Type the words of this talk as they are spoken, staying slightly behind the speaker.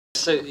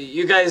So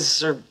you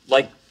guys are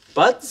like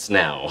buds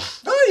now.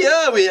 Oh,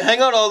 yeah, we hang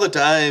out all the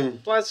time.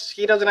 Plus,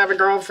 he doesn't have a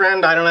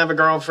girlfriend, I don't have a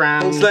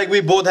girlfriend. It's like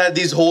we both had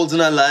these holes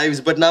in our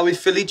lives, but now we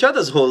fill each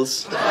other's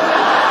holes. That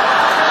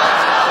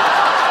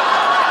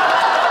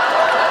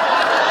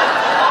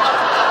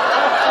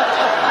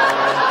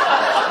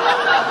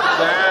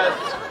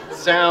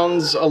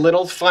sounds a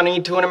little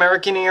funny to an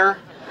American ear.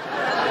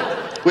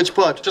 Which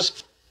part?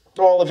 Just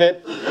all of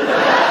it.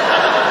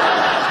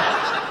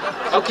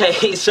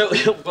 Okay, so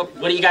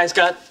what do you guys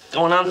got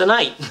going on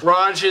tonight?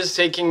 Raj is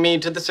taking me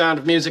to the Sound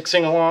of Music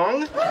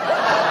sing-along.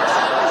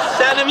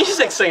 Sound of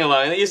Music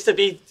sing-along. It used to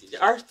be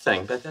our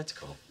thing, but that's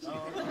cool.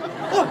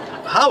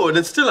 Oh, Howard,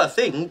 it's still a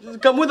thing.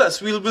 Come with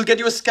us. We'll get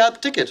you a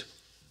scalp ticket.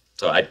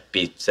 So I'd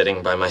be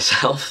sitting by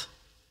myself?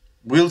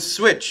 We'll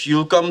switch.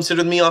 You'll come sit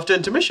with me after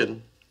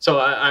intermission. So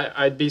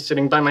I'd be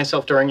sitting by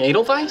myself during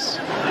Edelweiss?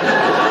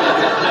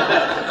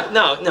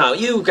 No,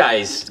 you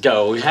guys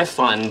go. Have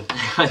fun.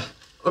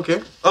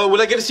 Okay. Oh,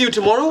 will I get to see you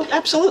tomorrow?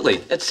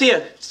 Absolutely. See ya,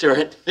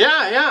 Stuart.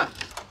 Yeah.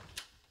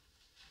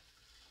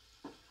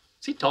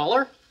 Is he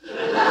taller? At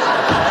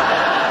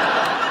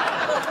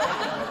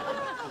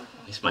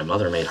least my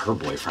mother made her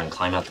boyfriend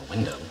climb out the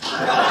window.